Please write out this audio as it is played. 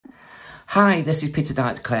Hi, this is Peter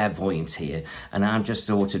Dykes Clairvoyant here, and I'm just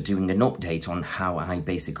sort of doing an update on how I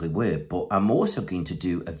basically work, but I'm also going to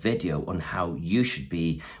do a video on how you should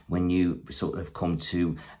be when you sort of come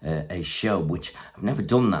to a show, which I've never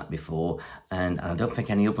done that before, and I don't think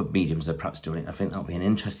any other mediums are perhaps doing it. I think that'll be an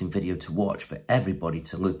interesting video to watch for everybody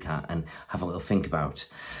to look at and have a little think about.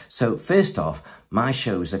 So first off, my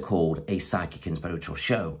shows are called a psychic and spiritual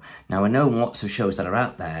show. Now I know lots of shows that are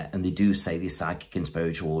out there and they do say they're psychic and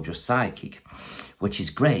spiritual or just psychic, which is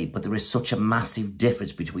great, but there is such a massive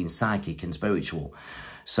difference between psychic and spiritual.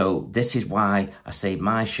 So this is why I say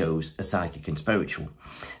my shows are psychic and spiritual.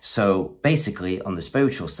 So basically on the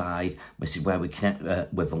spiritual side, this is where we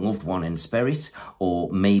connect with a loved one in spirit,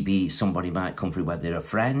 or maybe somebody might come through where they're a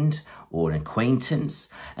friend or an acquaintance.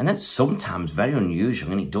 And that's sometimes very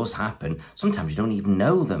unusual, and it does happen. Sometimes you don't even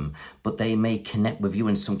know them, but they may connect with you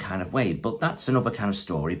in some kind of way. But that's another kind of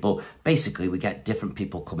story. But basically we get different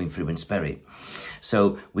people coming through in spirit.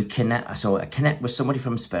 So we connect, so I connect with somebody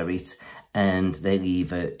from spirit, and they'll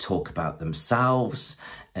either talk about themselves,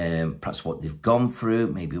 perhaps what they've gone through,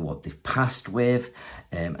 maybe what they've passed with,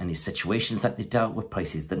 any situations that they've dealt with,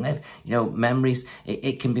 places they live, you know, memories.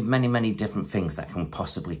 It can be many, many different things that can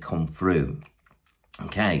possibly come through.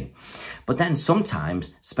 Okay, but then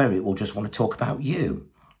sometimes spirit will just want to talk about you.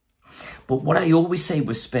 But what I always say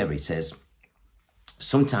with spirit is,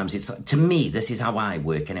 sometimes it's, to me, this is how I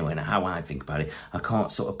work anyway, and how I think about it. I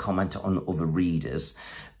can't sort of comment on other readers,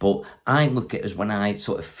 but I look at it as when I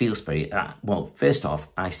sort of feel spirit. Well, first off,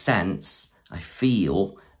 I sense, I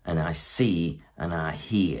feel, and I see, and I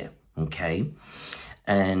hear, okay?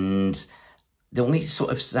 And the only sort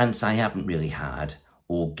of sense I haven't really had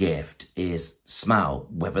or gift is smell,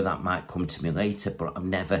 whether that might come to me later, but I've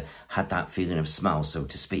never had that feeling of smell, so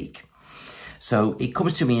to speak. So it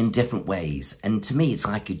comes to me in different ways, and to me it's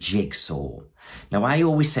like a jigsaw. Now I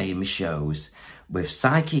always say in my shows, with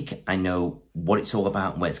psychic I know what it's all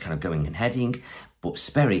about and where it's kind of going and heading, but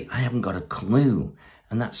spirit I haven't got a clue,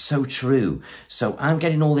 and that's so true. So I'm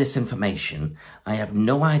getting all this information, I have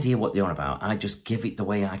no idea what they're on about, I just give it the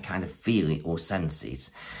way I kind of feel it or sense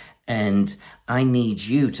it, and I need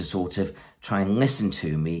you to sort of try and listen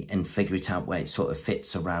to me and figure it out where it sort of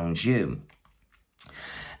fits around you.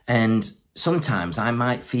 And sometimes I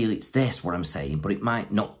might feel it's this, what I'm saying, but it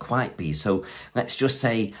might not quite be. So let's just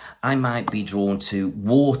say I might be drawn to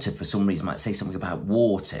water for some reason, I might say something about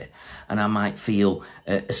water, and I might feel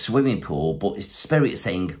a swimming pool, but spirit is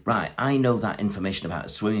saying, right, I know that information about a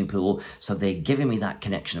swimming pool, so they're giving me that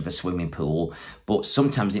connection of a swimming pool, but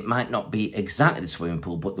sometimes it might not be exactly the swimming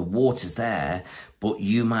pool, but the water's there, but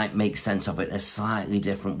you might make sense of it in a slightly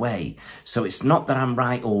different way. So it's not that I'm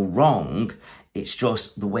right or wrong, it's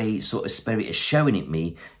just the way sort of spirit is showing it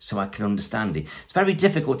me so I can understand it. It's very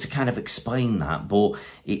difficult to kind of explain that, but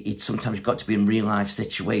it's sometimes got to be in real life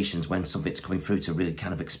situations when something's coming through to really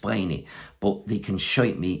kind of explain it. But they can show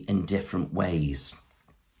it me in different ways.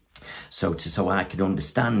 So I can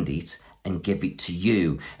understand it and give it to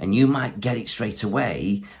you, and you might get it straight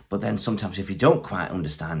away, but then sometimes if you don't quite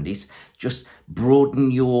understand it, just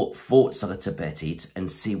broaden your thoughts a little bit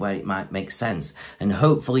and see where it might make sense, and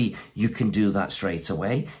hopefully you can do that straight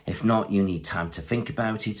away. If not, you need time to think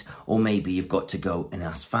about it, or maybe you've got to go and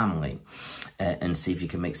ask family and see if you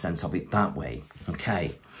can make sense of it that way.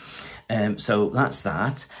 Okay. So that's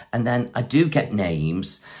that. And then I do get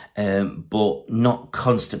names, but not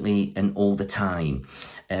constantly and all the time.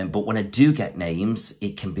 But when I do get names,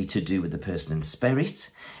 it can be to do with the person in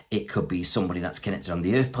spirit. It could be somebody that's connected on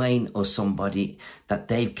the earth plane, or somebody that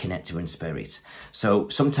they've connected in spirit. So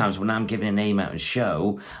sometimes when I'm giving a name out in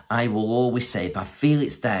show, I will always say, if I feel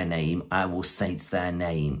it's their name, I will say it's their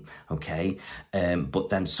name, okay? But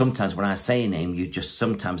then sometimes when I say a name, you're just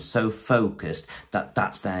sometimes so focused that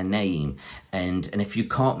that's their name. And if you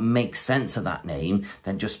can't make sense of that name,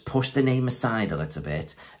 then just push the name aside a little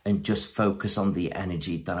bit and just focus on the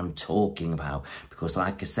energy that I'm talking about. Because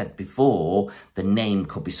like I said before, the name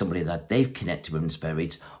could be somebody that they've connected with in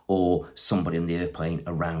spirit, or somebody on the earth plane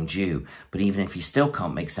around you. But even if you still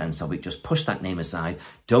can't make sense of it, just push that name aside.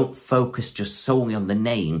 Don't focus just solely on the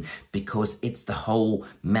name, because it's the whole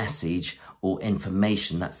message or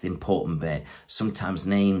information that's the important bit. Sometimes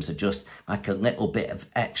names are just like a little bit of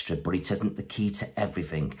extra, but it isn't the key to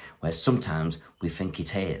everything, where sometimes we think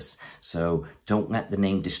it is. So don't let the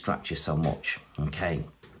name distract you so much, okay?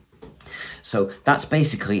 So that's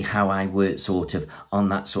basically how I work sort of on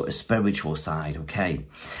that sort of spiritual side, okay?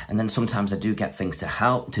 And then sometimes I do get things to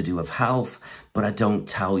help, to do with health, but I don't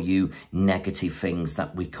tell you negative things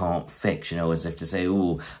that we can't fix, you know, as if to say,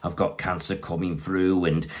 oh, I've got cancer coming through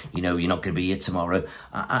and, you know, you're not going to be here tomorrow.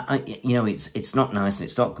 You know, it's not nice and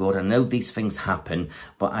it's not good. I know these things happen,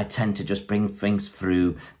 but I tend to just bring things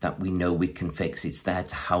through that we know we can fix. It's there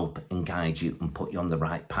to help and guide you and put you on the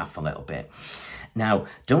right path a little bit. Now,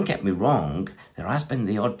 don't get me wrong, there has been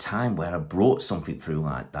the odd time where I brought something through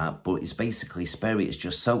like that, but it's basically Spirit is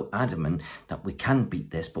just so adamant that we can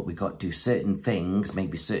beat this, but we've got to do certain things,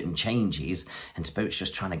 maybe certain changes, and Spirit's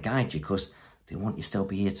just trying to guide you because they want you to still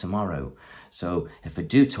be here tomorrow. So if I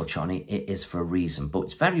do touch on it, it is for a reason, but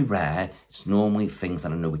it's very rare. It's normally things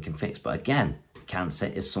that I know we can fix, but again, cancer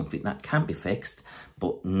is something that can be fixed,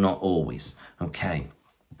 but not always, okay?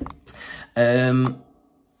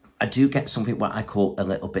 I do get something what I call a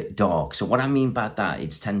little bit dark. So what I mean by that,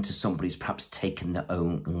 it's tend to somebody's perhaps taken their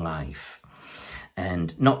own life.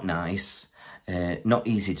 And not nice, not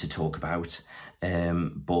easy to talk about.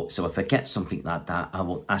 But so if I get something like that, I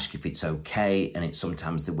will ask if it's okay. And it's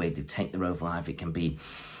sometimes the way they take their own life, it can be,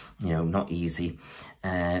 you know, not easy.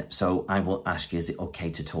 So I will ask you, is it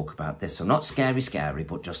okay to talk about this? So not scary,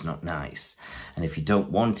 but just not nice. And if you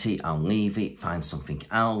don't want it, I'll leave it, find something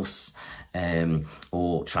else,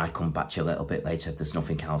 or try come back to you a little bit later if there's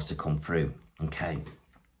nothing else to come through, okay?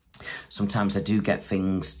 Sometimes I do get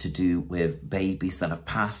things to do with babies that have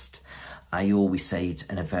passed. I always say it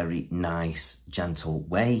in a very nice, gentle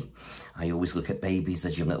way. I always look at babies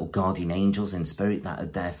as your little guardian angels in spirit that are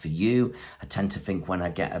there for you. I tend to think when I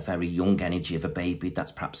get a very young energy of a baby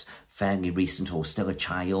that's perhaps fairly recent or still a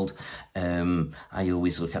child, I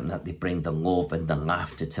always look at them that they bring the love and the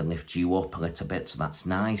laughter to lift you up a little bit. So that's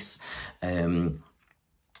nice.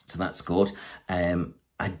 So that's good.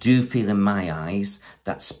 I do feel in my eyes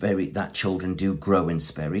that spirit, that children do grow in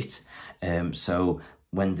spirit. So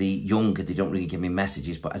when they're younger, they don't really give me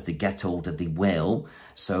messages, but as they get older, they will.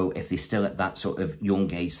 So if they're still at that sort of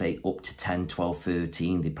young age, say up to 10, 12,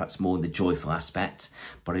 13, they're perhaps more in the joyful aspect.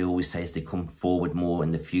 But I always say as they come forward more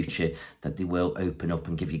in the future, that they will open up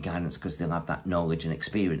and give you guidance because they'll have that knowledge and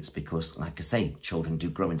experience. Because like I say, children do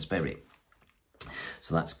grow in spirit.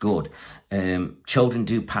 So that's good. Children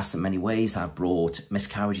do pass in many ways. I've brought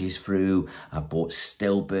miscarriages through. I've brought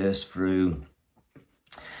stillbirths through.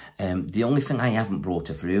 The only thing I haven't brought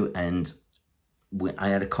her through, and I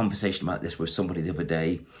had a conversation about this with somebody the other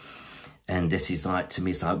day, and this is like, to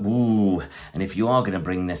me, it's like, woo. And if you are going to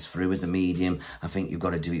bring this through as a medium, I think you've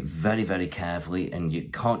got to do it very, very carefully, and you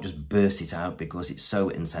can't just burst it out because it's so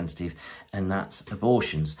insensitive, and that's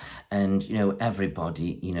abortions. And, you know,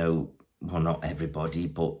 everybody, you know, well, not everybody,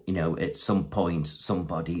 but, you know, at some point,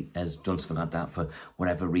 somebody has done something like that for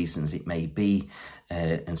whatever reasons it may be.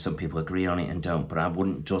 And some people agree on it and don't, but I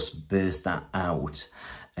wouldn't just burst that out.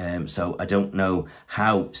 So I don't know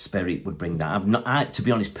how spirit would bring that. To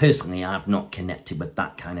be honest, personally, I've not connected with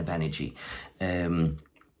that kind of energy. I'd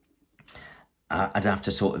have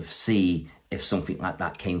to sort of see if something like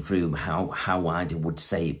that came through, how I would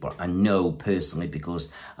say it. But I know personally, because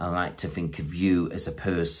I like to think of you as a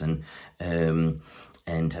person,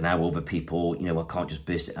 and how other people, you know, I can't just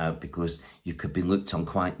burst it out because you could be looked on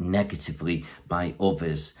quite negatively by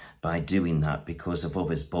others by doing that because of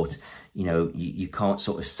others. But, you know, you can't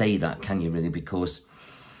sort of say that, can you really? Because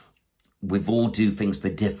we've all do things for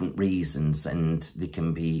different reasons, and they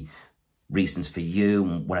can be reasons for you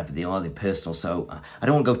and whatever they are, they're personal. So I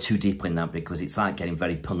don't want to go too deep in that because it's like getting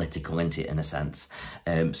very political into it in a sense.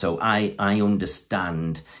 So I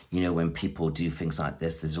understand, you know, when people do things like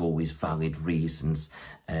this, there's always valid reasons.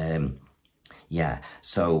 Yeah,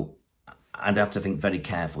 so I'd have to think very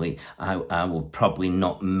carefully. I will probably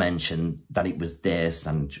not mention that it was this,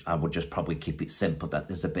 and I would just probably keep it simple that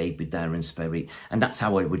there's a baby there in spirit, and that's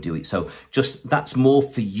how I would do it. So just that's more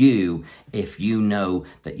for you if you know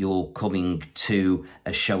that you're coming to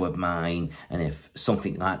a show of mine, and if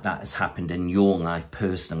something like that has happened in your life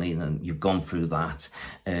personally and you've gone through that,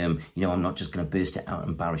 you know, I'm not just going to burst it out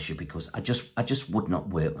and embarrass you because I just would not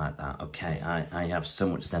work like that, okay? I have so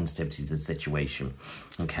much sensitivity to the situation,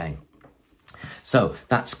 okay? So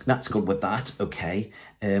that's good with that, okay?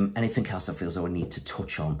 Anything else I feel as though I need to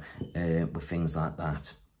touch on with things like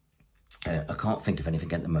that? I can't think of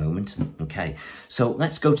anything at the moment, okay? So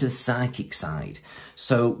let's go to the psychic side.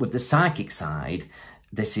 So with the psychic side,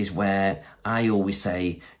 this is where I always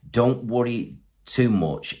say, don't worry too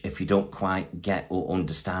much if you don't quite get or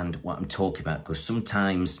understand what I'm talking about, because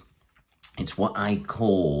sometimes It's what I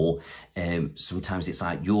call, sometimes it's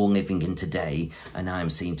like you're living in today and I'm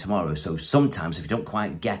seeing tomorrow. So sometimes if you don't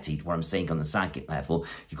quite get it, what I'm saying on the psychic level,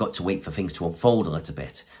 you've got to wait for things to unfold a little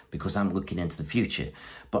bit because I'm looking into the future.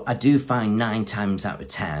 But I do find 9 times out of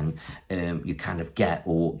 10, you kind of get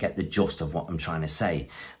the gist of what I'm trying to say.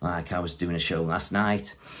 Like I was doing a show last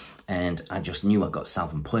night, and I just knew I got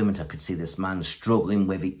self-employment. I could see this man struggling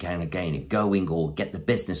with it, kind of getting it going or get the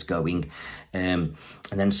business going. And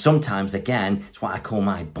then sometimes, again, it's what I call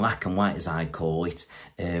my black and white, as I call it.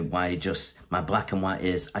 My black and white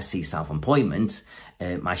is I see self-employment.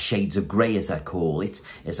 My shades of grey, as I call it,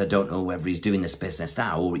 is I don't know whether he's doing this business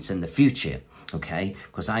now or it's in the future, okay?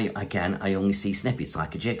 Because I only see snippets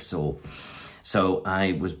like a jigsaw. So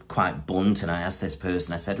I was quite blunt and I asked this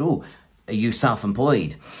person, I said, oh, are you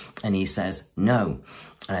self-employed? And he says, no.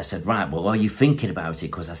 And I said, right, well, are you thinking about it?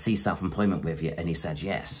 Because I see self-employment with you. And he said,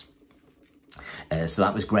 yes. So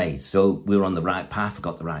that was great. So we were on the right path, I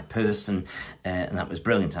got the right person, and that was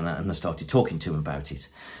brilliant. And I started talking to him about it.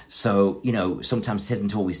 So, you know, sometimes it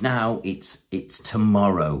isn't always now, it's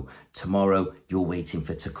tomorrow. Tomorrow you're waiting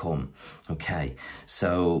for to come. Okay.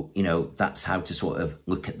 So, you know, that's how to sort of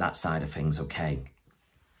look at that side of things. Okay.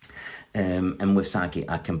 And with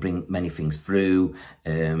psychic, I can bring many things through,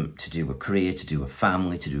 to do with career, to do with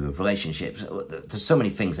family, to do with relationships. There's so many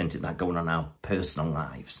things into that going on in our personal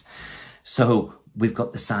lives. So we've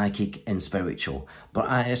got the psychic and spiritual. But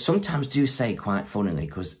I sometimes do say, quite funnily,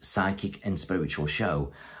 because psychic and spiritual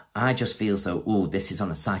show, I just feel as though, oh, this is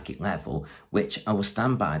on a psychic level, which I will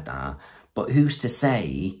stand by that. But who's to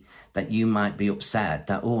say that you might be upset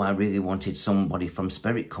that, oh, I really wanted somebody from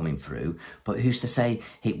spirit coming through, but who's to say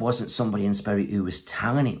it wasn't somebody in spirit who was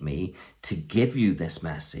telling it me to give you this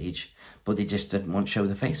message, but they just didn't want to show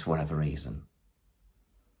the face for whatever reason.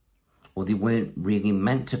 Or they weren't really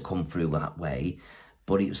meant to come through that way,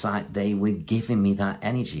 but it was like they were giving me that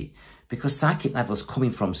energy. Because psychic level's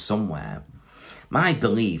coming from somewhere. My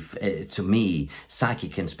belief, to me,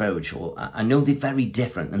 psychic and spiritual, I know they're very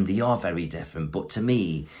different, and they are very different, but to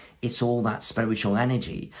me, it's all that spiritual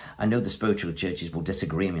energy. I know the spiritual churches will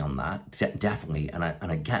disagree with me on that, definitely, and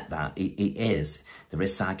I get that. It is. There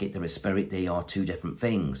is psychic, there is spirit, they are two different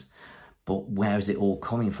things. But where is it all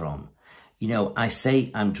coming from? You know, I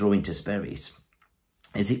say I'm drawing to spirit.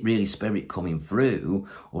 Is it really spirit coming through,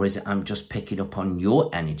 or is it I'm just picking up on your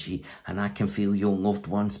energy and I can feel your loved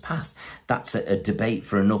one's past? That's a debate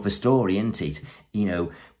for another story, isn't it? You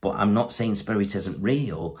know, but I'm not saying spirit isn't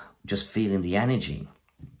real, just feeling the energy.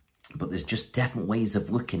 But there's just different ways of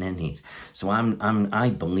looking at it. So I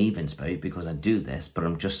believe in spirit because I do this, but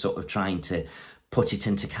I'm just sort of trying to put it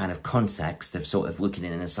into kind of context of sort of looking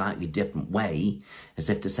in a slightly different way, as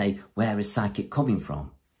if to say, where is psychic coming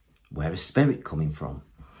from? Where is spirit coming from?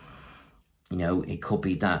 You know, it could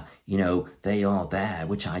be that, you know, they are there,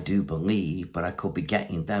 which I do believe, but I could be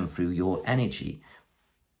getting them through your energy.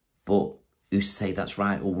 But who's to say that's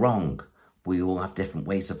right or wrong? We all have different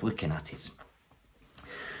ways of looking at it.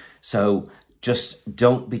 So just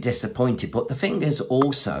don't be disappointed. But the thing is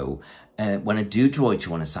also, when I do draw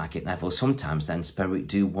to on a psychic level, sometimes then spirit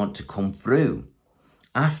do want to come through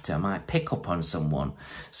after I might pick up on someone.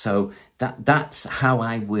 So that's how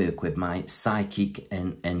I work with my psychic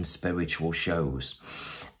and spiritual shows.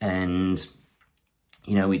 And,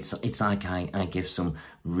 you know, it's like I give some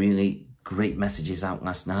really great messages out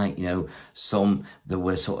last night. You know, some that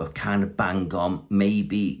were sort of kind of bang on,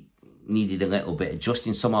 maybe needed a little bit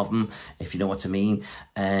adjusting, some of them, if you know what I mean,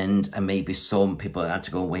 and maybe some people had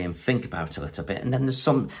to go away and think about it a little bit. And then there's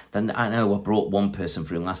some, then I know I brought one person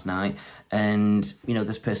through last night, and you know,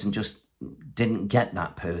 this person just didn't get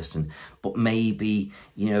that person, but maybe,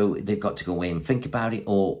 you know, they've got to go away and think about it,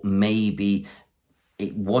 or maybe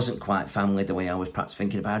it wasn't quite family the way I was perhaps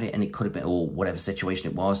thinking about it, and it could have been, or whatever situation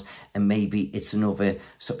it was, and maybe it's another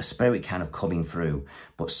sort of spirit kind of coming through.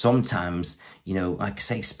 But sometimes, you know, like I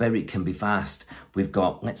say, spirit can be fast. We've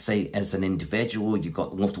got, let's say, as an individual, you've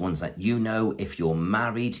got loved ones that you know. If you're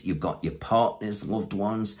married, you've got your partner's loved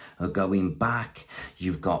ones are going back.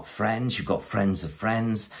 You've got friends of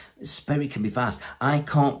friends. Spirit can be fast. I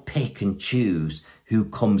can't pick and choose who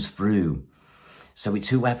comes through. So it's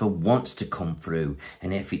whoever wants to come through.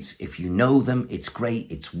 And if you know them, it's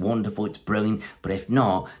great, it's wonderful, it's brilliant. But if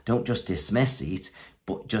not, don't just dismiss it,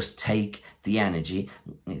 but just take the energy.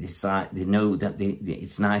 It's like they know that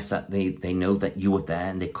it's nice that they know that you are there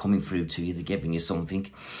and they're coming through to you, they're giving you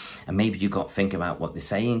something. And maybe you got to think about what they're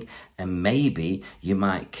saying, and maybe you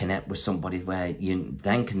might connect with somebody where you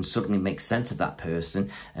then can suddenly make sense of that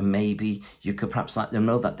person, and maybe you could perhaps let them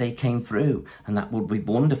know that they came through, and that would be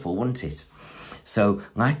wonderful, wouldn't it? So,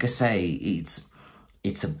 like I say,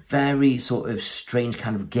 it's a very sort of strange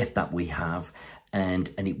kind of gift that we have, and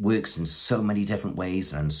it works in so many different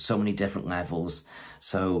ways and so many different levels.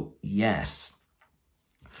 So yes.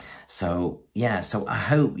 So yeah, so I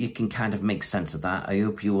hope you can kind of make sense of that. I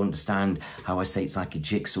hope you understand how I say it's like a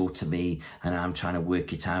jigsaw to me, and I'm trying to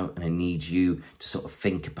work it out, and I need you to sort of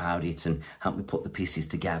think about it and help me put the pieces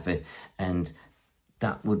together. And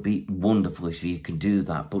that would be wonderful if you can do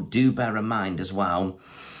that. But do bear in mind as well,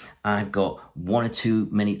 I've got 1 or 2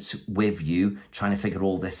 minutes with you trying to figure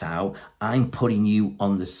all this out. I'm putting you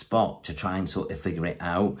on the spot to try and sort of figure it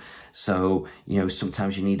out. So, you know,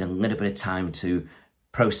 sometimes you need a little bit of time to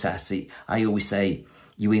process it. I always say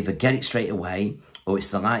you either get it straight away, or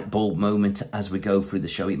it's the light bulb moment as we go through the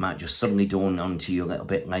show. It might just suddenly dawn onto you a little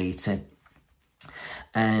bit later.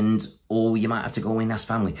 Or you might have to go and ask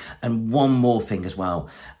family. And one more thing as well.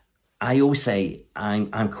 I always say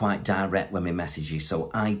I'm quite direct when we message you, so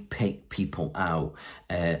I pick people out.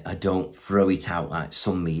 I don't throw it out like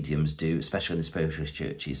some mediums do, especially in the spiritualist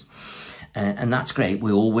churches. And that's great.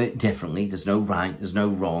 We all work differently. There's no right, there's no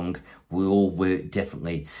wrong. We all work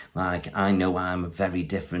differently. Like, I know I'm a very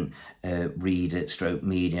different reader, stroke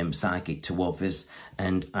medium, psychic to others,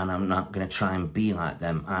 and I'm not going to try and be like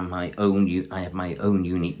them. I have my own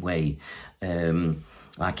unique way.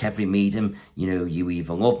 Like every medium, you know, you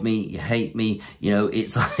either love me, you hate me, you know,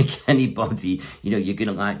 it's like anybody, you know, you're going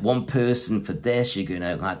to like one person for this, you're going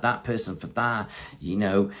to like that person for that, you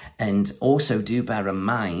know. And also do bear in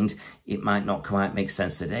mind, it might not quite make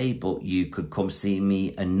sense today, but you could come see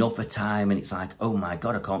me another time and it's like, oh my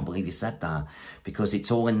God, I can't believe you said that, because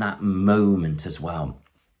it's all in that moment as well.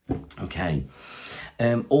 Okay.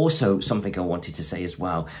 Also, something I wanted to say as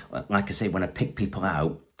well, like I say, when I pick people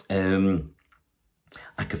out,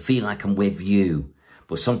 I could feel like I'm with you,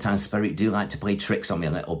 but sometimes Spirit do like to play tricks on me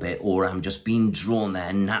a little bit, or I'm just being drawn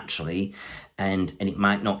there naturally, and it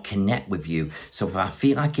might not connect with you. So if I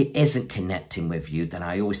feel like it isn't connecting with you, then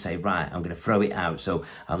I always say, right, I'm going to throw it out. So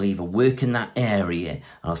I'll either work in that area,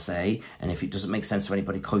 I'll say, and if it doesn't make sense to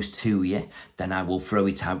anybody close to you, then I will throw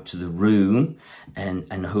it out to the room,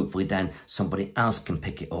 and hopefully then somebody else can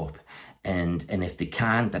pick it up. And if they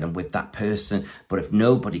can, then I'm with that person. But if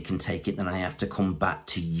nobody can take it, then I have to come back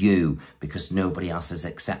to you, because nobody else is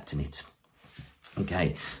accepting it.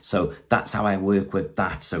 Okay, so that's how I work with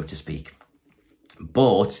that, so to speak.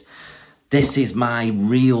 But this is my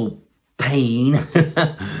real pain.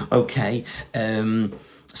 Okay,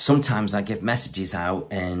 sometimes I give messages out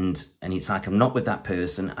and it's like I'm not with that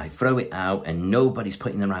person. I throw it out and nobody's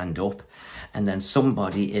putting their hand up. And then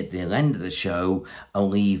somebody at the end of the show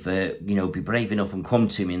will either, you know, be brave enough and come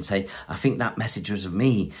to me and say, I think that message was of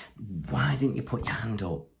me. Why didn't you put your hand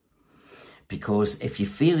up? Because if you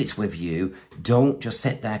feel it's with you, don't just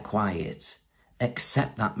sit there quiet.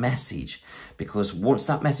 Accept that message, because once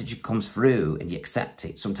that message comes through and you accept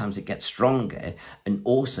it, sometimes it gets stronger, and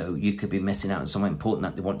also you could be missing out on something important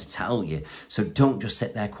that they want to tell you. So don't just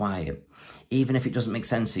sit there quiet, even if it doesn't make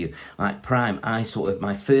sense to you. Like Prime,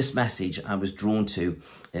 my first message I was drawn to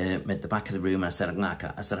at the back of the room, and I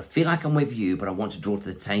said, I feel like I'm with you, but I want to draw to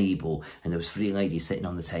the table, and there was 3 ladies sitting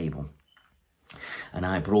on the table. And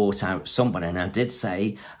I brought out somebody, and I did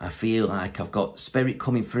say, I feel like I've got Spirit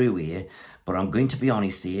coming through here, but I'm going to be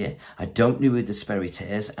honest here, I don't know who the Spirit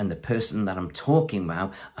is, and the person that I'm talking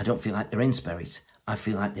about, I don't feel like they're in Spirit. I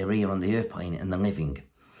feel like they're here on the earth plane and they're living.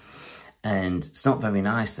 And it's not very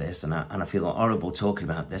nice, this, and I feel horrible talking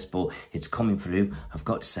about this, but it's coming through, I've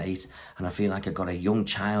got to say it, and I feel like I've got a young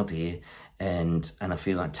child here, and I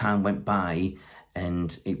feel like time went by,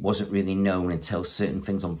 and it wasn't really known until certain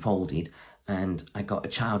things unfolded, and I got a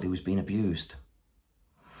child who was being abused.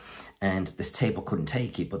 And this table couldn't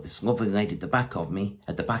take it, but this lovely lady at the back of me,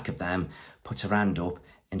 at the back of them, put her hand up,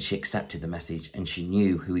 and she accepted the message, and she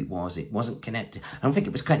knew who it was. It wasn't connected. I don't think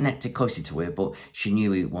it was connected closely to her, but she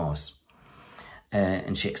knew who it was.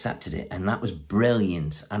 And she accepted it, and that was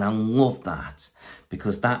brilliant. And I love that,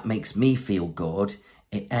 because that makes me feel good.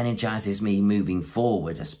 It energizes me moving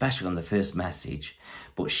forward, especially on the first message.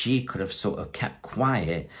 But she could have sort of kept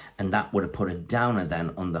quiet, and that would have put a downer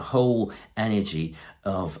then on the whole energy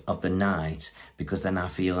of the night, because then I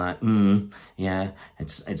feel like, yeah,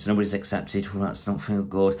 it's nobody's accepted. Well, that's not feel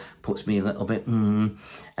good. Puts me a little bit, and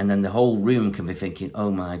then the whole room can be thinking,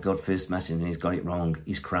 oh my God, first message, and he's got it wrong.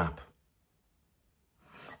 He's crap.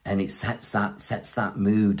 And it sets that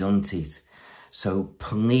mood, doesn't it? So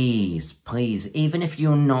please, please, even if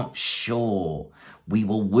you're not sure, we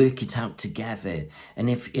will work it out together. And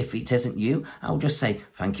if it isn't you, I'll just say,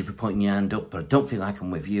 thank you for putting your hand up, but I don't feel like I'm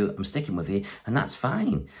with you. I'm sticking with you, and that's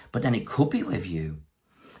fine. But then it could be with you.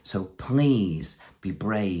 So please be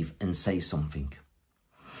brave and say something.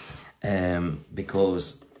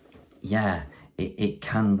 because, yeah, it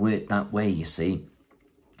can work that way, you see.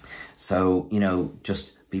 So, you know,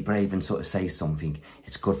 just be brave and sort of say something.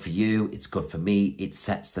 It's good for you, it's good for me, it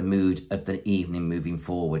sets the mood of the evening moving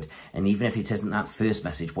forward. And even if it isn't that first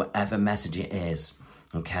message, whatever message it is,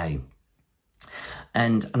 okay.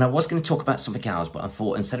 And I was going to talk about something else, but I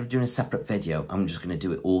thought instead of doing a separate video, I'm just going to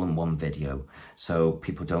do it all in one video so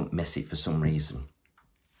people don't miss it for some reason.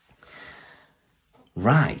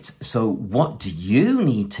 Right, so what do you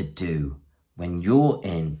need to do when you're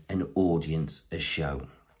in an audience, a show?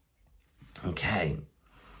 Okay.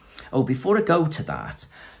 Oh, before I go to that,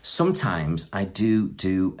 sometimes I do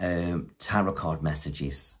tarot card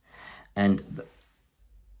messages, and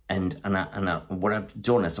what I've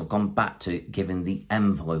done is I've gone back to giving the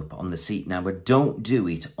envelope on the seat. Now, I don't do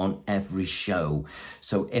it on every show.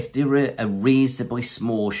 So if there were a reasonably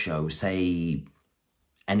small show, say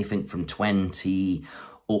anything from 20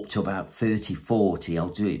 up to about 30, 40, I'll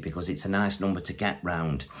do it because it's a nice number to get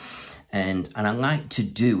round. And I like to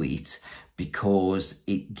do it because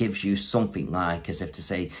it gives you something like, as if to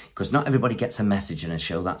say, because not everybody gets a message in a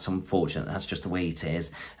show. That's unfortunate. That's just the way it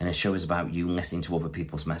is. And a show is about you listening to other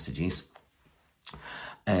people's messages.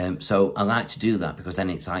 So I like to do that because then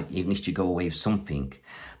it's like, at least you go away with something.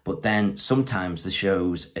 But then sometimes the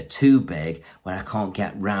shows are too big where I can't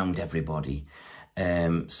get round everybody.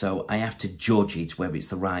 So I have to judge it whether it's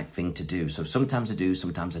the right thing to do. So sometimes I do,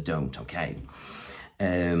 sometimes I don't, okay?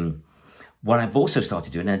 What I've also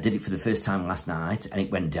started doing, and I did it for the first time last night, and it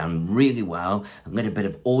went down really well, a little bit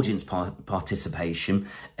of audience participation,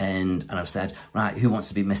 and I've said, right, who wants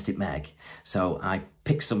to be Mystic Meg? So I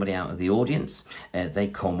pick somebody out of the audience, they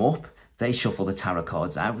come up, they shuffle the tarot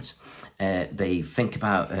cards out, they think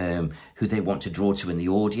about who they want to draw to in the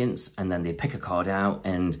audience, and then they pick a card out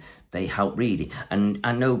and they help read it. And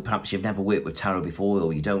I know perhaps you've never worked with tarot before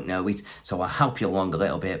or you don't know it, so I'll help you along a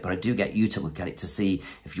little bit, but I do get you to look at it to see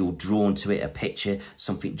if you're drawn to it, a picture,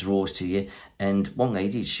 something draws to you. And one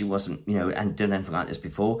lady, she wasn't, you know, hadn't done anything like this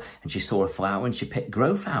before, and she saw a flower and she picked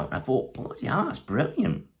growth out. I thought, bloody hell, that's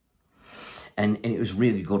brilliant. And it was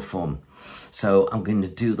really good fun. So I'm going to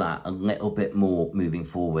do that a little bit more moving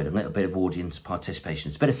forward, a little bit of audience participation.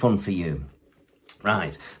 It's a bit of fun for you.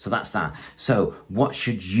 Right, so that's that. So what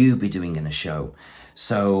should you be doing in a show?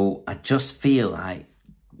 So I just feel like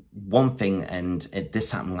one thing, and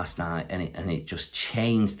this happened last night, and it just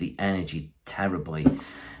changed the energy terribly,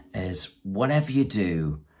 is whatever you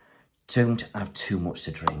do, don't have too much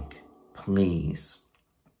to drink, please.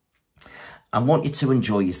 I want you to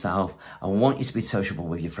enjoy yourself. I want you to be sociable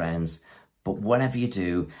with your friends, but whatever you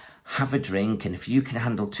do, have a drink, and if you can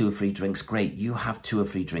handle 2 or 3 drinks, great, you have 2 or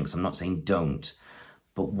 3 drinks. I'm not saying don't.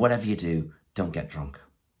 But whatever you do, don't get drunk.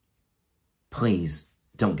 Please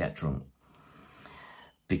don't get drunk.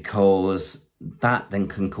 Because that then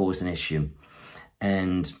can cause an issue.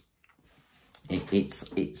 And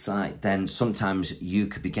it's like then sometimes you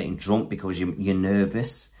could be getting drunk because you're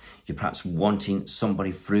nervous. You're perhaps wanting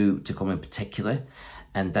somebody through to come in particular.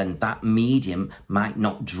 And then that medium might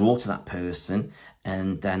not draw to that person.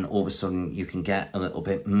 And then all of a sudden you can get a little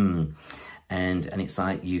bit, And it's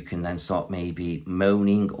like you can then start maybe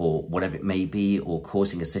moaning or whatever it may be, or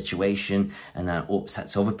causing a situation, and that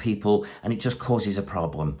upsets other people, and it just causes a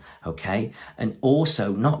problem, okay? And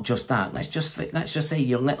also, not just that, let's just say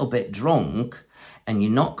you're a little bit drunk and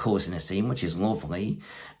you're not causing a scene, which is lovely.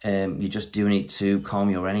 You're just doing it to calm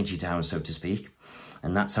your energy down, so to speak,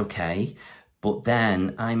 and that's okay. But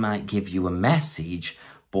then I might give you a message,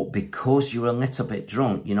 but because you're a little bit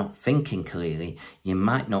drunk, you're not thinking clearly, you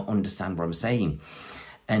might not understand what I'm saying.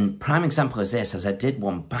 And prime example is this, as I did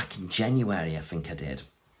one back in January, I think I did.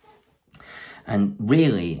 And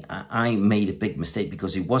really, I made a big mistake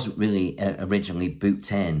because he wasn't really originally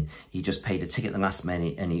booked in. He just paid a ticket at the last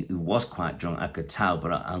minute, and he was quite drunk, I could tell,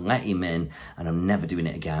 but I let him in, and I'm never doing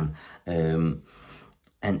it again. And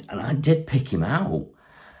I did pick him out.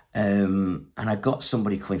 And I got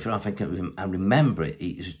somebody coming through. I think I remember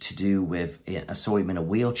it was to do with, I saw him in a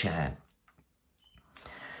wheelchair,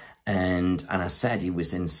 and I said he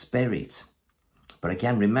was in spirit. But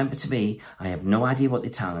again, remember, to me, I have no idea what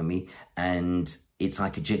they're telling me, and it's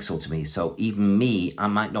like a jigsaw to me. So even me, I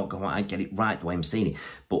might not go out and get it right the way I'm seeing it.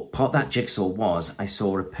 But part of that jigsaw was I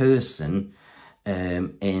saw a person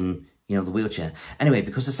in, you know, the wheelchair. Anyway,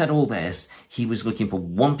 because I said all this, he was looking for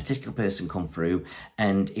one particular person come through,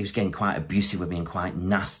 and he was getting quite abusive with me and quite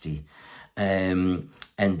nasty. And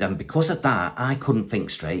then because of that, I couldn't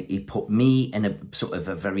think straight. He put me in a sort of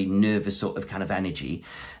a very nervous sort of kind of energy,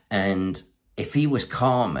 and if he was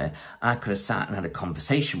calmer, I could have sat and had a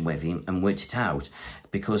conversation with him and worked it out.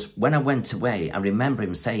 Because when I went away, I remember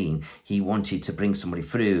him saying he wanted to bring somebody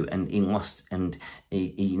through, and he lost, and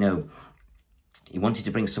he wanted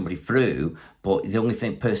to bring somebody through, but the only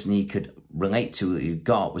person he could relate to who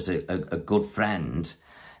got was a good friend.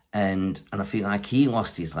 And I feel like he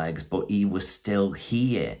lost his legs, but he was still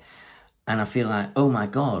here. And I feel like, oh my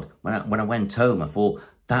God, when I went home, I thought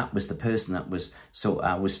that was the person that was, so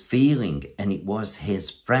I was feeling, and it was his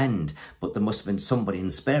friend, but there must have been somebody in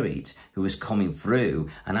spirit who was coming through,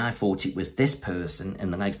 and I thought it was this person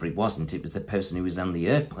in the legs, but it wasn't. It was the person who was on the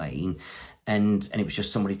earth plane, and it was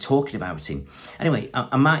just somebody talking about him. Anyway,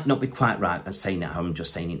 I might not be quite right at saying that, I'm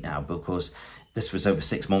just saying it now, because this was over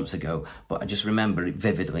 6 months ago, but I just remember it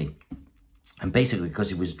vividly. And basically,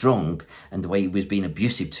 because he was drunk and the way he was being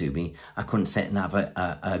abusive to me, I couldn't sit and have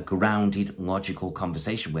a grounded, logical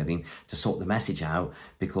conversation with him to sort the message out,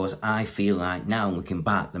 because I feel like now, looking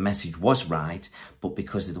back, the message was right, but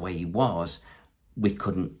because of the way he was, we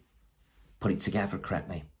couldn't put it together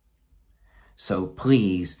correctly. So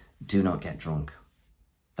please do not get drunk.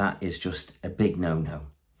 That is just a big no-no,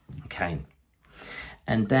 okay?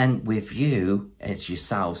 And then with you, it's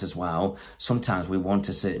yourselves as well, sometimes we want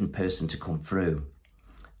a certain person to come through.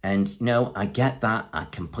 And, I get that. I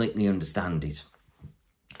completely understand it.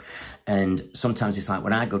 And sometimes it's like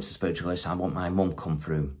when I go to spiritualists, I want my mum come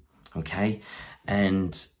through, okay?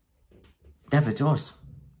 And never does,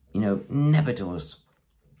 never does.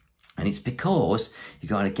 And it's because you've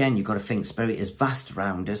got to think spirit is vast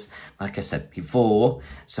around us, like I said before.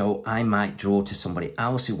 So I might draw to somebody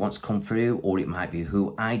else who wants to come through, or it might be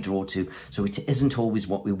who I draw to. So it isn't always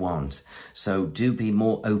what we want. So do be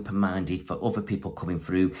more open-minded for other people coming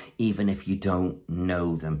through, even if you don't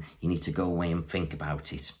know them. You need to go away and think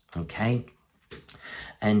about it, okay?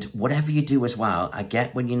 And whatever you do as well, I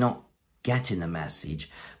get when you're not getting the message,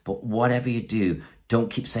 but whatever you do, don't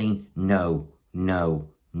keep saying no, no,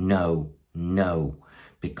 no, no,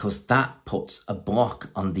 because that puts a block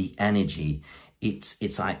on the energy.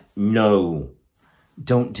 It's like, no,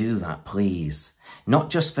 don't do that, please. Not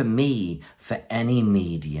just for me, for any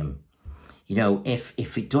medium.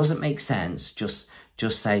 If it doesn't make sense, just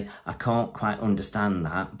say, I can't quite understand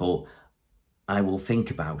that, but I will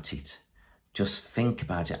think about it. Just think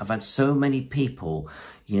about it. I've had so many people,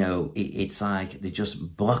 it's like they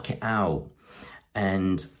just block it out,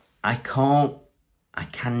 and I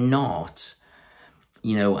cannot,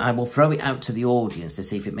 I will throw it out to the audience to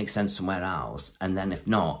see if it makes sense somewhere else. And then if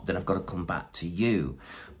not, then I've got to come back to you.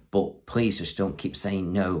 But please just don't keep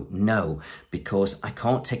saying no, no, because I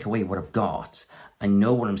can't take away what I've got. I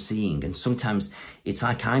know what I'm seeing. And sometimes it's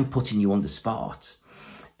like I'm putting you on the spot,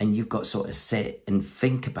 and you've got to sort of sit and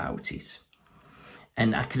think about it.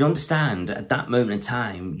 And I can understand at that moment in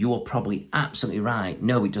time, you are probably absolutely right.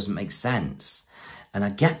 No, it doesn't make sense. And I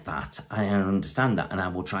get that, I understand that, and I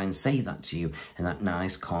will try and say that to you in that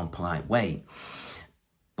nice, calm, polite way.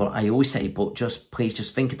 But I always say, but please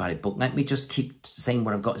just think about it. But let me just keep saying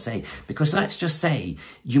what I've got to say. Because let's just say,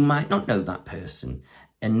 you might not know that person,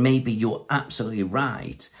 and maybe you're absolutely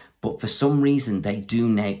right, but for some reason they do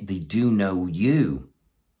know you.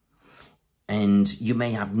 And you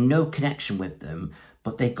may have no connection with them,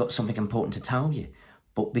 but they've got something important to tell you.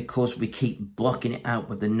 But because we keep blocking it out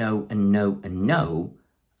with the no and no and no,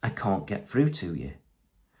 I can't get through to you.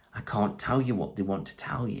 I can't tell you what they want to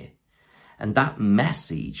tell you. And that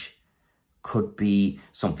message could be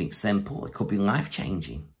something simple. It could be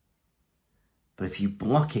life-changing. But if you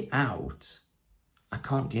block it out, I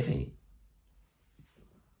can't give it.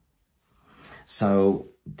 So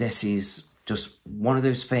this is just one of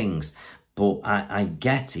those things. But I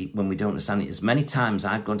get it when we don't understand it. As many times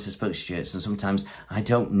I've gone to spiritual church, and sometimes I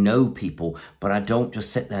don't know people, but I don't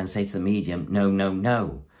just sit there and say to the medium, no, no,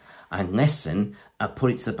 no. I listen, I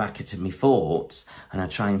put it to the back of my thoughts, and I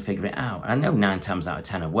try and figure it out. I know 9 times out of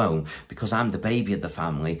 10 I won't, because I'm the baby of the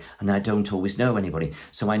family, and I don't always know anybody.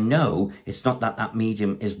 So I know it's not that that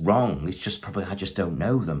medium is wrong. It's just probably I just don't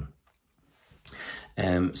know them.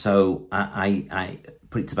 So I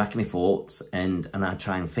put it to the back of my thoughts, and I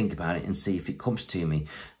try and think about it and see if it comes to me.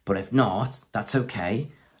 But if not, that's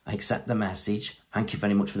okay. I accept the message. Thank you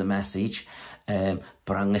very much for the message. But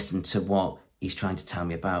I listen to what he's trying to tell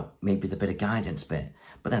me about, maybe the bit of guidance bit.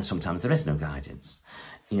 But then sometimes there is no guidance,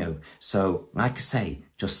 So like I say,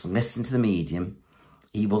 just listen to the medium.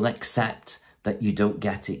 He will accept that you don't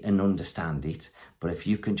get it and understand it. But if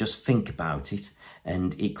you can just think about it,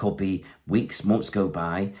 and it could be weeks, months go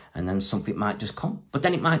by, and then something might just come. But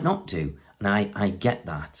then it might not do. And I get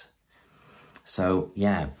that. So,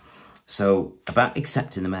 yeah. So, about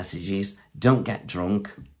accepting the messages, don't get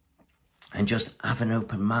drunk. and just have an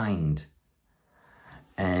open mind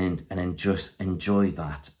and then just enjoy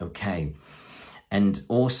that, okay? And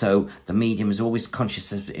also, the medium is always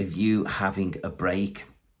conscious of you having a break.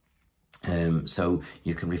 So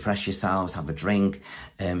you can refresh yourselves, have a drink.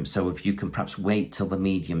 So if you can perhaps wait till the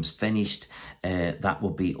medium's finished, that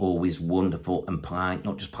will be always wonderful and polite,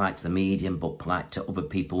 not just polite to the medium, but polite to other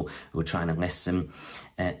people who are trying to listen,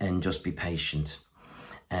 and just be patient.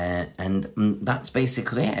 And that's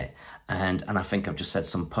basically it. And I think I've just said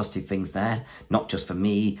some positive things there, not just for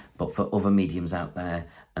me, but for other mediums out there,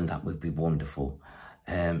 and that would be wonderful.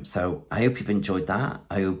 So I hope you've enjoyed that.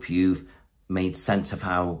 I hope you've made sense of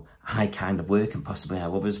how I kind of work and possibly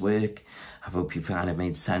how others work. I hope you've kind of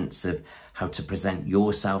made sense of how to present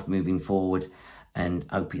yourself moving forward, and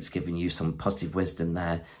I hope it's given you some positive wisdom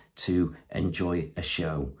there to enjoy a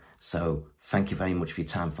show. So thank you very much for your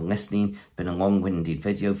time for listening. It's been a long-winded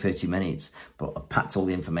video, 30 minutes, but I packed all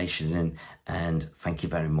the information in, and thank you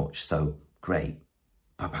very much. So great.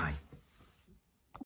 Bye-bye.